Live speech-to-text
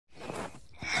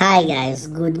Hi guys,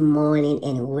 good morning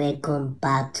and welcome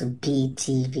back to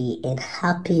BTV and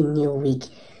happy new week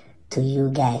to you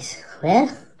guys.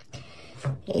 Well,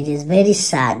 it is very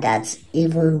sad that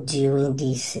even during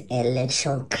this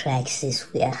election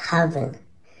crisis we are having,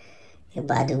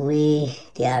 about the way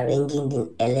they are ringing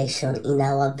the election in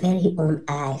our very own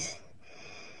eyes.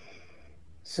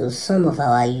 So some of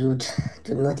our youth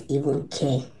do not even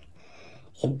care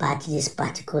about this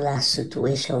particular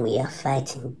situation we are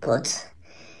fighting, but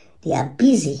they are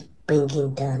busy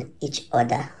bringing down each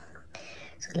other.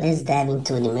 So let's dive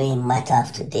into the main matter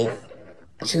of today.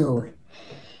 So,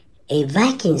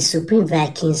 Supreme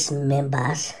Vikings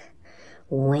members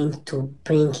went to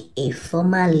bring a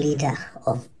former leader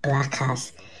of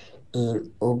Blackaxe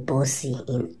in Obosi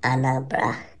in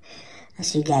Anambra.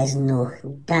 As you guys know,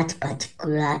 that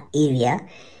particular area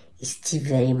is still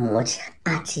very much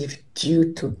active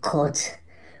due to court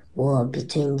war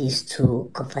between these two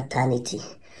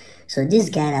confraternities. So this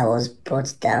guy that was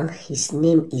brought down, his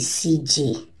name is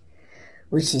CJ,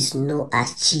 which is known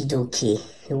as Chidoke.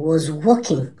 He was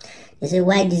walking. They say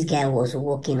why this guy was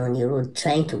walking on the road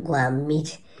trying to go and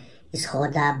meet his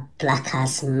other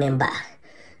Blackaxe member.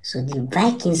 So the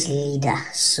Vikings leader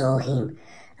saw him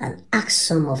and asked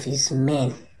some of his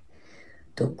men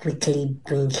to quickly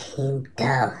bring him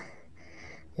down.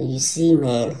 So you see,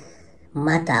 man,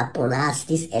 matter upon us,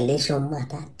 this election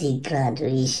matter, the grand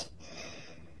reach.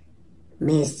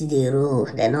 Men still dey rule.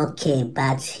 They don't care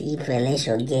about if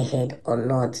election get head or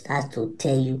not. That's to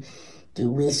tell you the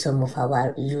way some of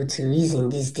our youth reason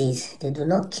these days. They do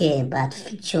not care about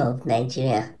future of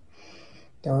Nigeria.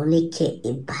 They only care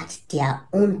about their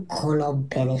own color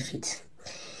benefits.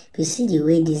 If you see the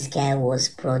way this guy was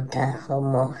brought down,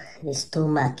 more the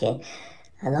stomach,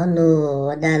 I don't know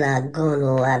whether I gun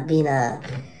or I been a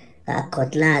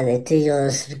cutlass. They tell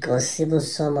us because even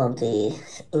some of the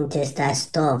intestine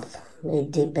stuff.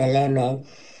 With the belly, man,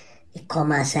 they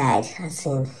come outside. I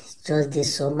think it's just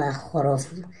this summer horror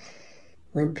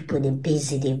when people they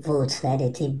busy they vote that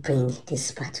they bring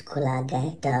this particular guy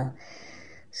down.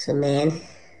 So man,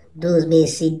 those may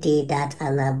see they that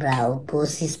Anambra or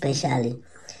Bosi especially.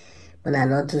 But I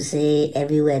not to say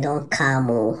everywhere don't come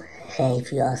or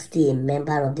if you are still a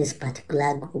member of this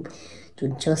particular group,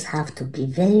 you just have to be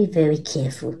very, very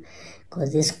careful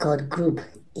because this court group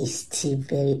is still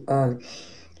very on.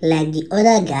 Like the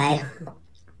other guy,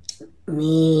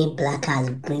 me Blackaxe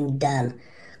bring down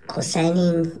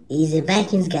concerning, he's a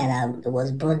Vikings guy that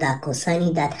was brought down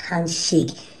concerning that handshake.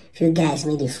 If you guys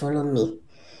may they follow me,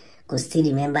 because still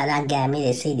remember that guy, may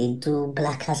they say they do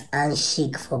Blackaxe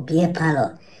handshake for beer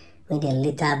parlor, when they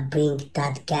later bring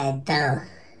that guy down.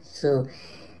 So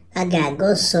that guy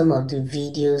got some of the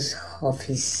videos of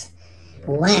his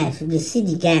wife. If you see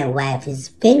the guy's wife, is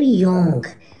very young.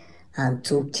 And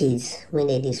 2 kids. When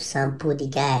they sample the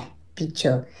guy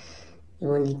picture,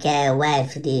 when the guy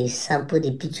wife they sample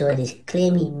the picture, they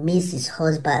claim he missed his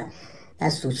husband.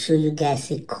 That's to show you guys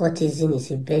say courtesan is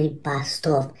a very bad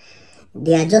stuff.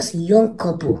 They are just young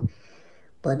couple,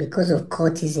 but because of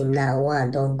courtesan now one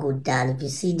don't go down. If you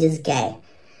see this guy,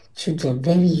 children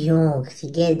very young, to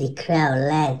get the crowd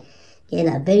line, get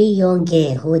a very young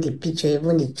girl hold the picture,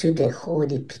 even the children hold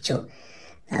the picture.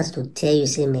 That's to tell you,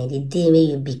 say, man, the day when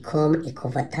you become a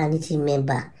confraternity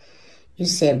member, you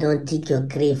say don't dig your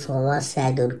grave from one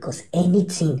side or because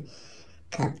anything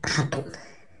can happen.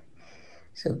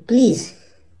 So please,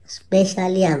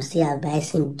 especially I'm still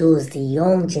advising those, the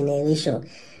young generation,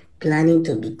 planning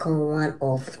to become one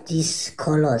of these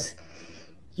colors.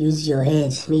 Use your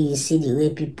head. May you see the way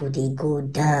people, they go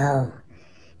down.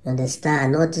 You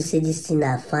understand? Not to say this thing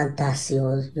are fantasy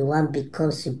or you want to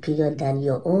become superior than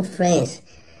your own friends.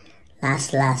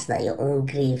 Last, now your own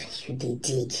grave you did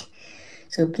dig.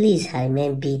 So please, I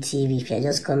remain BTV. If you're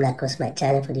just coming across my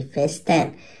channel for the first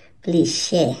time, please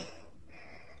share,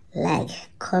 like,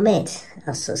 comment,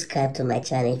 and subscribe to my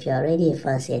channel. If you're already a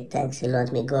fan, say thanks a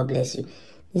lot. May God bless you.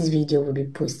 This video will be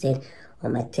posted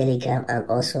on my Telegram and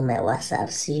also my WhatsApp.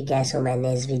 See you guys on my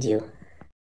next video.